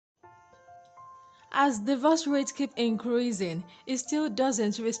As divorce rates keep increasing, it still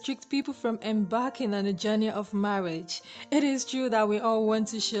doesn't restrict people from embarking on a journey of marriage. It is true that we all want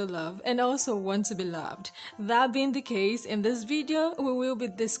to show love and also want to be loved. That being the case, in this video, we will be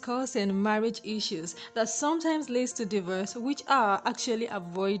discussing marriage issues that sometimes leads to divorce, which are actually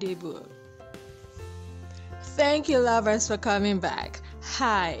avoidable. Thank you, lovers, for coming back.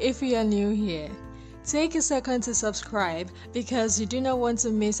 Hi, if you are new here, take a second to subscribe because you do not want to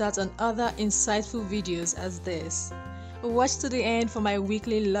miss out on other insightful videos as this. Watch to the end for my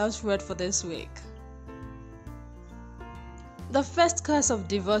weekly love word for this week. The first cause of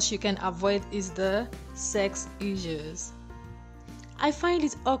divorce you can avoid is the sex issues. I find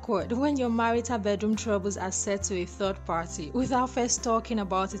it awkward when your marital bedroom troubles are set to a third party without first talking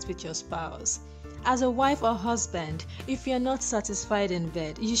about it with your spouse. As a wife or husband, if you're not satisfied in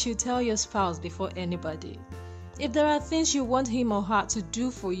bed, you should tell your spouse before anybody. If there are things you want him or her to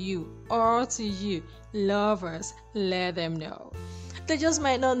do for you or to you, lovers, let them know. They just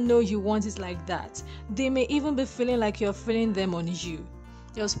might not know you want it like that. They may even be feeling like you're feeling them on you.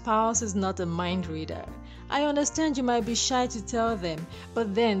 Your spouse is not a mind reader. I understand you might be shy to tell them,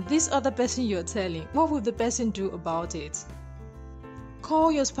 but then this other person you're telling, what will the person do about it?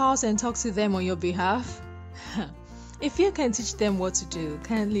 Call your spouse and talk to them on your behalf? If you can teach them what to do,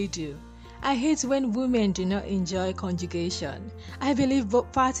 kindly do. I hate when women do not enjoy conjugation. I believe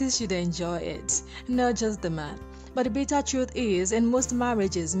both parties should enjoy it, not just the man. But the bitter truth is, in most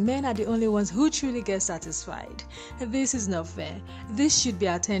marriages, men are the only ones who truly get satisfied. This is not fair. This should be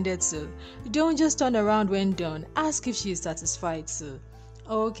attended to. Don't just turn around when done. Ask if she is satisfied too.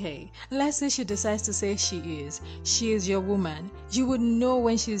 Okay, let's say she decides to say she is. She is your woman. You would know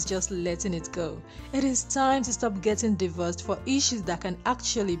when she is just letting it go. It is time to stop getting divorced for issues that can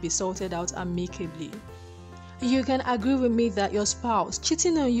actually be sorted out amicably. You can agree with me that your spouse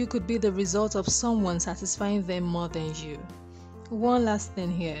cheating on you could be the result of someone satisfying them more than you. One last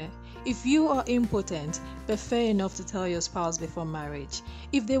thing here. If you are impotent, be fair enough to tell your spouse before marriage.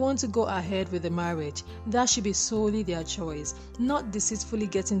 If they want to go ahead with the marriage, that should be solely their choice, not deceitfully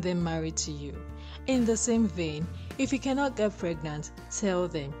getting them married to you. In the same vein, if you cannot get pregnant, tell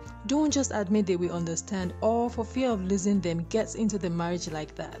them. Don't just admit they will understand or for fear of losing them get into the marriage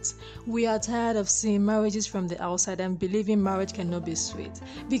like that. We are tired of seeing marriages from the outside and believing marriage cannot be sweet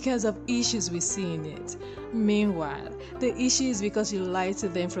because of issues we see in it. Meanwhile, the issue is because you lied to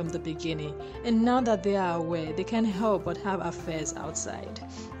them from the beginning, and now that they are aware, they can't help but have affairs outside.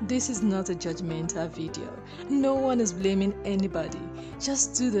 This is not a judgmental video. No one is blaming anybody.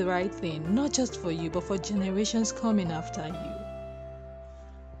 Just do the right thing, not just for you, but for generations coming after you.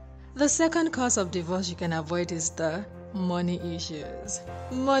 The second cause of divorce you can avoid is the money issues.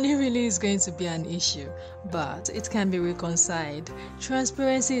 Money really is going to be an issue, but it can be reconciled.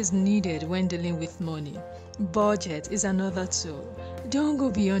 Transparency is needed when dealing with money. Budget is another tool. Don't go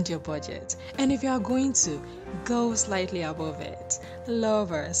beyond your budget, and if you are going to, go slightly above it.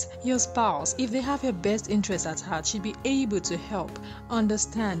 Lovers, your spouse, if they have your best interest at heart, should be able to help,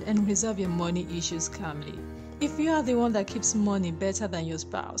 understand, and resolve your money issues calmly. If you are the one that keeps money better than your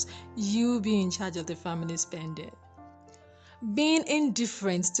spouse, you'll be in charge of the family spending. Being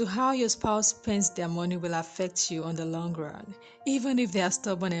indifferent to how your spouse spends their money will affect you on the long run. Even if they are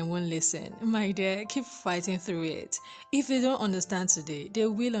stubborn and won't listen, my dear, keep fighting through it. If they don't understand today, they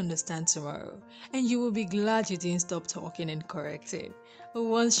will understand tomorrow. And you will be glad you didn't stop talking and correcting.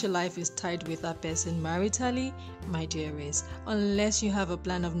 Once your life is tied with that person maritally, my dearest, unless you have a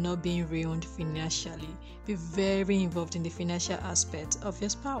plan of not being ruined financially, be very involved in the financial aspect of your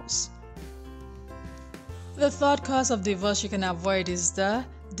spouse. The third cause of divorce you can avoid is the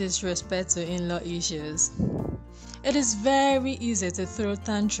disrespect to in-law issues. It is very easy to throw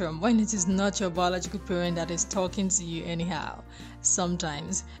tantrum when it is not your biological parent that is talking to you anyhow.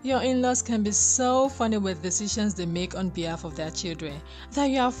 Sometimes, your in-laws can be so funny with decisions they make on behalf of their children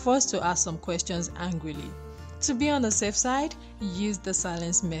that you are forced to ask some questions angrily. To be on the safe side, use the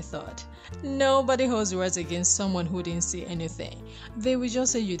silence method. Nobody holds words against someone who didn't say anything. They will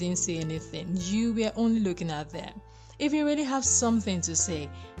just say you didn't say anything. You were only looking at them. If you really have something to say,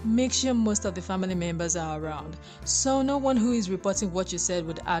 make sure most of the family members are around, so no one who is reporting what you said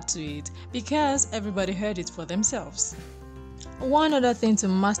would add to it, because everybody heard it for themselves. One other thing to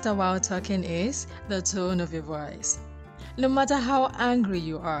master while talking is the tone of your voice. No matter how angry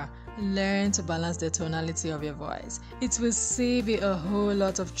you are, learn to balance the tonality of your voice. It will save you a whole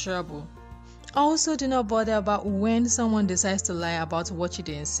lot of trouble. Also, do not bother about when someone decides to lie about what you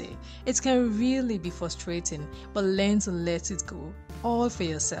didn't say. It can really be frustrating, but learn to let it go, all for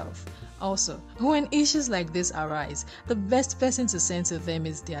yourself. Also, when issues like this arise, the best person to send to them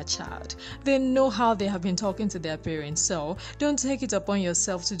is their child. They know how they have been talking to their parents, so don't take it upon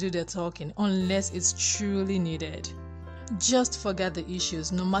yourself to do the talking unless it's truly needed. Just forget the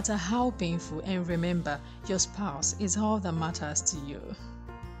issues, no matter how painful, and remember, your spouse is all that matters to you.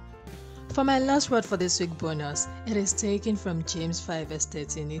 For my last word for this week bonus, it is taken from James 5 verse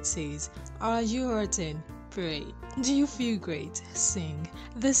 13. It says, "Are you hurting? Pray. Do you feel great? Sing."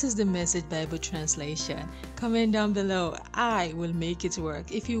 This is the Message Bible translation. Comment down below. I will make it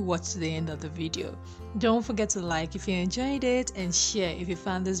work if you watch to the end of the video. Don't forget to like if you enjoyed it and share if you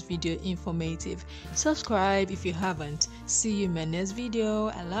found this video informative. Subscribe if you haven't. See you in my next video.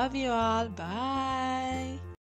 I love you all. Bye.